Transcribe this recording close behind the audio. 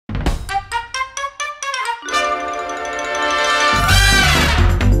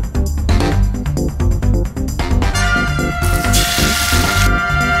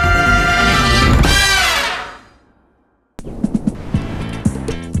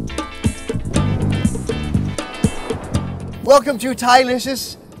Welcome to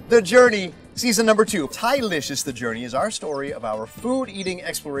Thai-licious The Journey Season Number 2. Thai-licious The Journey is our story of our food eating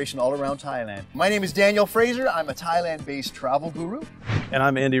exploration all around Thailand. My name is Daniel Fraser. I'm a Thailand-based travel guru. And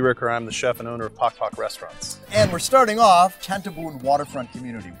I'm Andy Ricker. I'm the chef and owner of Pok Pok Restaurants. And we're starting off Chanthaboon waterfront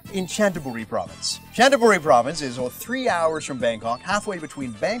community in Chanthaburi province. Chanthaburi province is 3 hours from Bangkok, halfway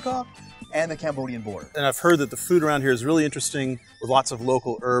between Bangkok and the Cambodian border. And I've heard that the food around here is really interesting with lots of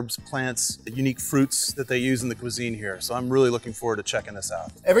local herbs, plants, unique fruits that they use in the cuisine here. So I'm really looking forward to checking this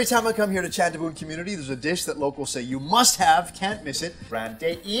out. Every time I come here to Chanthaboon community, there's a dish that locals say you must have, can't miss it.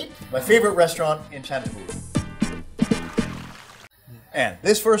 Rante Eat, my favorite restaurant in Chanthaboon. And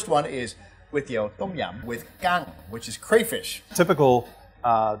this first one is with tom yum with gang, which is crayfish. Typical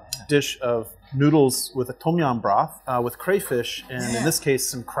dish of noodles with a tom yum broth with crayfish, and in this case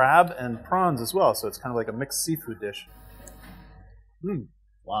some crab and prawns as well. So it's kind of like a mixed seafood dish.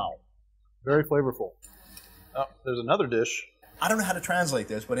 Wow. Very flavorful. Oh, there's another dish. I don't know how to translate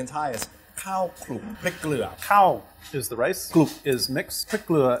this, but in Thai it's khao klup prik glua. Khao is the rice, klup is mixed. Prik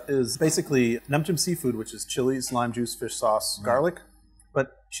glua is basically namchim seafood, which is chilies, lime juice, fish sauce, garlic.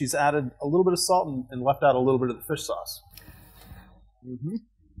 But she's added a little bit of salt and left out a little bit of the fish sauce.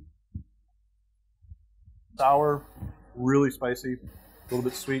 Sour, really spicy, a little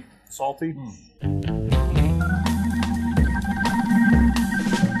bit sweet, salty.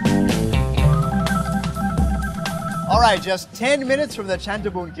 All right, just 10 minutes from the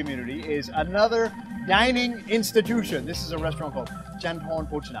Chantorn community is another dining institution. This is a restaurant called Chantorn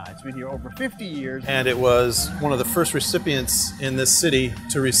Pochana. It's been here over 50 years. And it was one of the first recipients in this city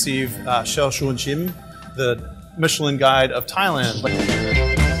to receive Shell Shuan Chim, the Michelin Guide of Thailand.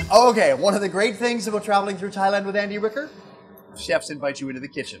 Okay, one of the great things about traveling through Thailand with Andy Ricker, chefs invite you into the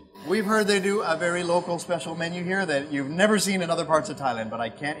kitchen. We've heard they do a very local special menu here that you've never seen in other parts of Thailand, but I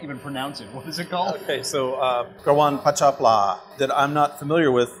can't even pronounce it. What is it called? Okay, so Garwan Pachapla, that I'm not familiar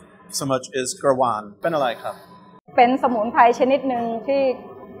with so much, is Garwan. เป็นอะไรครับ เป็นสมุนไพรชนิดหนึ่งที่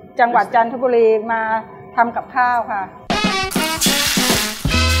จังหวัดจันทบุรีมาทำกับข้าวค่ะ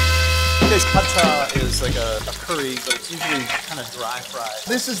Pacha is like a curry, but it's usually kind of dry fried.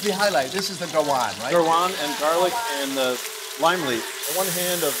 This is the highlight. This is the gawan, right? Garwan and garlic and the lime leaf. One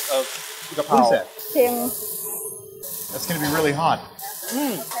hand of gapao. What is that? เค็ม That's going to be really hot.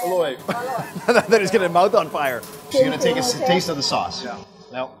 Aloy. That is going to mouth on fire. She's going to take a taste of the sauce. Yeah.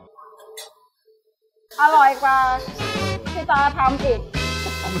 Now. อร่อยกว่าที่ตาทำอีก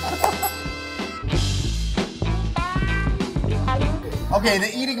Okay,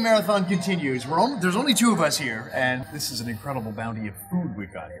 the eating marathon continues. There's only 2 of us here, and this is an incredible bounty of food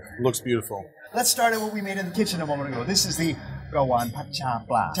we've got here. Looks beautiful. Let's start at what we made in the kitchen a moment ago. This is the gawan pacha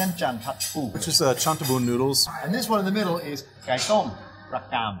pla, Chanchan Patpu, Which is Chanthaboon noodles. And this one in the middle is gai tom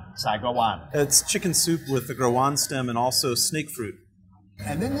rakam sai gawan. It's chicken soup with the garwan stem and also snake fruit.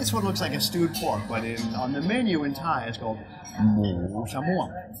 And then this one looks like a stewed pork, but on the menu in Thai it's called mo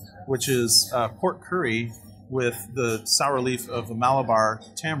shamuang, which is pork curry with the sour leaf of the Malabar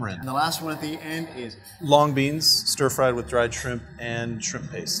tamarind. And the last one at the end is long beans, stir-fried with dried shrimp and shrimp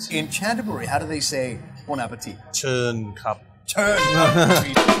paste. In Chanthaburi, how do they say bon appetit? Chun kap. Chun.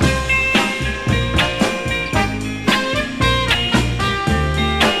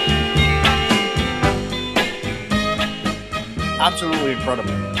 Absolutely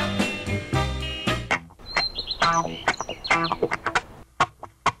incredible.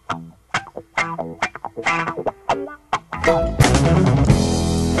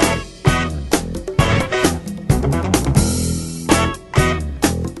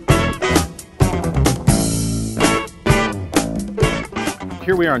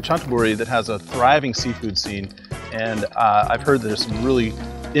 Here we are in Chanthaburi that has a thriving seafood scene, and I've heard there's some really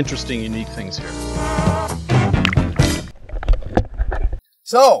interesting, unique things here.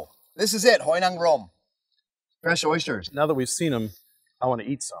 So, this is it, hoi nang rom. Fresh oysters. Now that we've seen them, I want to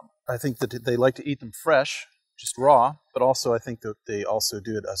eat some. I think that they like to eat them fresh, just raw, but also I think that they also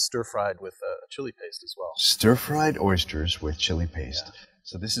do it stir-fried with chili paste as well. Stir-fried oysters with chili paste. Yeah.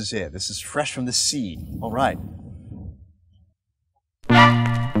 So this is it. This is fresh from the sea. All right.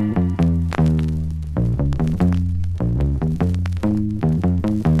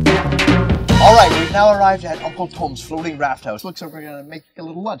 All right, we've now arrived at Uncle Tom's floating raft house. Looks like we're going to make a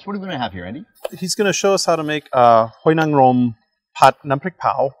little lunch. What are we going to have here, Andy? He's going to show us how to make hoi nang rom pat nam prik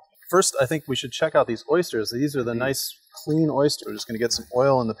pao. First, I think we should check out these oysters. These are the nice, clean oysters. We're just going to get some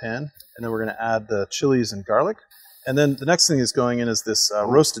oil in the pan, and then we're going to add the chilies and garlic. And then the next thing is going in is this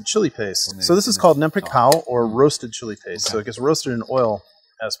roasted chili paste. So this is called nam prik pao, or roasted chili paste. Okay. So it gets roasted in oil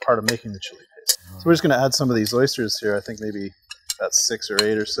as part of making the chili paste. So we're just going to add some of these oysters here. I think maybe about 6 or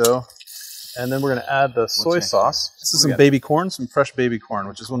 8 or so. And then we're going to add the soy sauce. This is some baby corn, some fresh baby corn,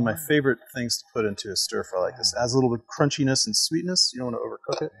 which is one of my favorite things to put into a stir fry like this. It adds a little bit of crunchiness and sweetness. You don't want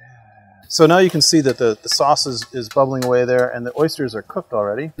to overcook it. So now you can see that the sauce is bubbling away there and the oysters are cooked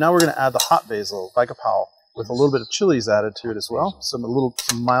already. Now we're going to add the hot basil, Baikapao, with a little bit of chilies added to it as well. Some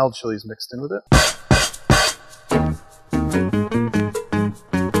mild chilies mixed in with it.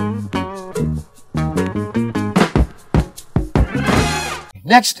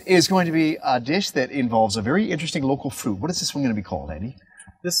 Next is going to be a dish that involves a very interesting local fruit. What is this one going to be called, Andy?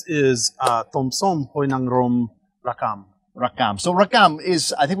 This is Tom Som Hoi Nang Rom Rakam. Rakam. So rakam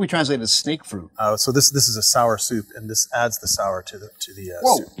is, I think we translate it as snake fruit. So this is a sour soup, and this adds the sour to the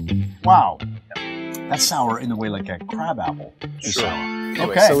Whoa. soup. Wow. That's sour in the way like a crab apple is sour. Anyway,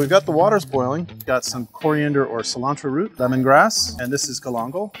 Okay. so we've got the water's boiling. We've got some coriander or cilantro root, lemongrass, and this is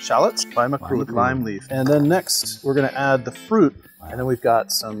galangal, shallots, baimakru with lime leaf. And then next, we're going to add the fruit, and then we've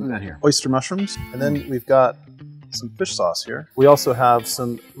got some oyster mushrooms, and then we've got some fish sauce here. We also have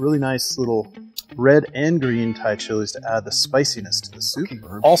some really nice little red and green Thai chilies to add the spiciness to the soup.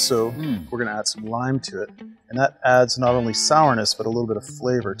 Also, we're going to add some lime to it, and that adds not only sourness, but a little bit of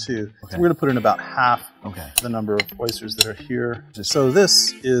flavor too. So we're going to put in about half the number of oysters that are here. So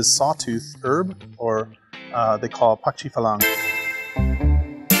this is sawtooth herb, or they call pakchi falang.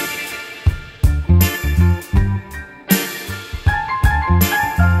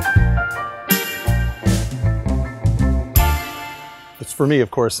 For me,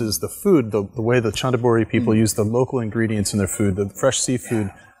 of course, is the food, the way the Chanthaburi people use the local ingredients in their food, the fresh seafood,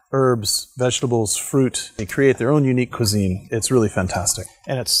 herbs, vegetables, fruit. They create their own unique cuisine. It's really fantastic.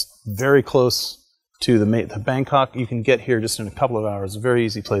 And it's very close to the Bangkok. You can get here just in a couple of hours. A very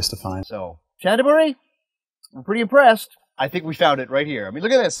easy place to find. So, Chanthaburi, I'm pretty impressed. I think we found it right here. I mean,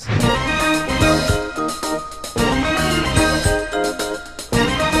 look at this.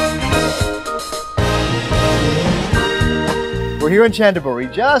 We're here in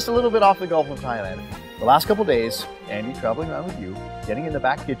Chanthaburi, just a little bit off the Gulf of Thailand. The last couple days, Andy traveling around with you, getting in the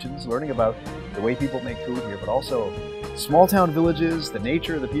back kitchens, learning about the way people make food here, but also small town villages, the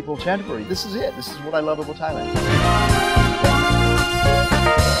nature of the people of Chanthaburi. This is it. This is what I love about Thailand.